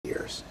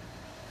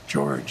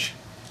George,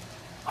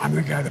 I'm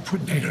the guy that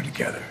put NATO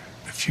together,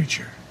 the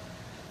future.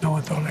 No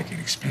one thought I could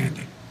expand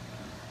it.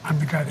 I'm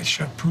the guy that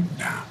shut Putin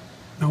down.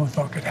 No one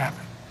thought could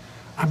happen.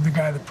 I'm the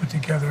guy that put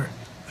together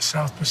the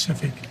South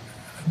Pacific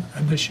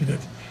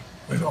Initiative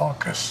with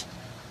AUKUS.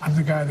 I'm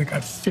the guy that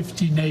got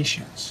 50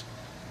 nations,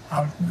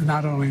 out,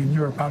 not only in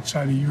Europe,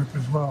 outside of Europe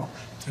as well,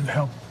 to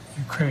help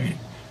Ukraine.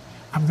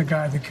 I'm the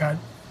guy that got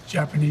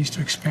Japanese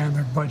to expand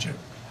their budget.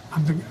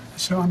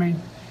 So I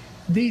mean,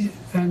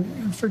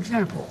 and for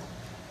example,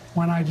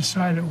 when I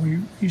decided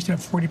we used to have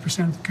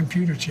 40% of the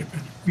computer chip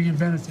in it, we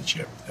invented the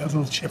chip, that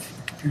little chip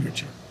for the computer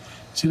chip.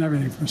 It's in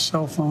everything from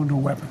cell phone to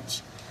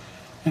weapons.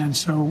 And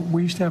so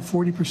we used to have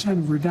 40%,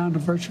 and we're down to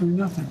virtually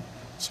nothing.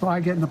 So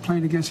I get in the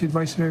plane against the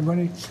advice of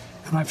everybody,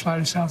 and I fly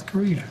to South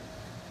Korea.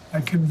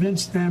 I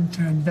convinced them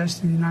to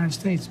invest in the United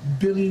States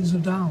billions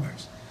of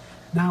dollars.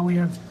 Now we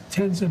have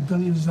tens of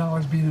billions of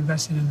dollars being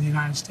invested in the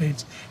United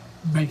States,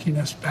 making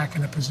us back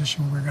in a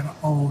position where we're going to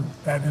own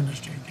that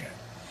industry again.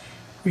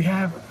 We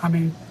have, I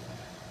mean,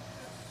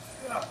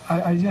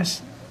 I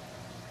just,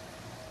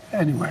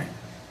 anyway,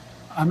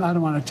 I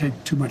don't want to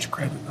take too much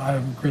credit. I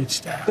have a great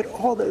staff. But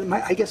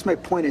I guess my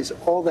point is,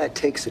 all that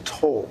takes a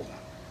toll.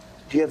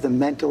 Do you have the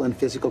mental and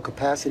physical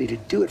capacity to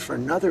do it for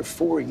another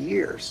 4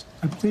 years?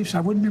 I believe so.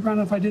 I wouldn't be around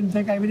if I didn't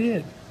think I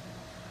did.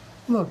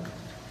 Look,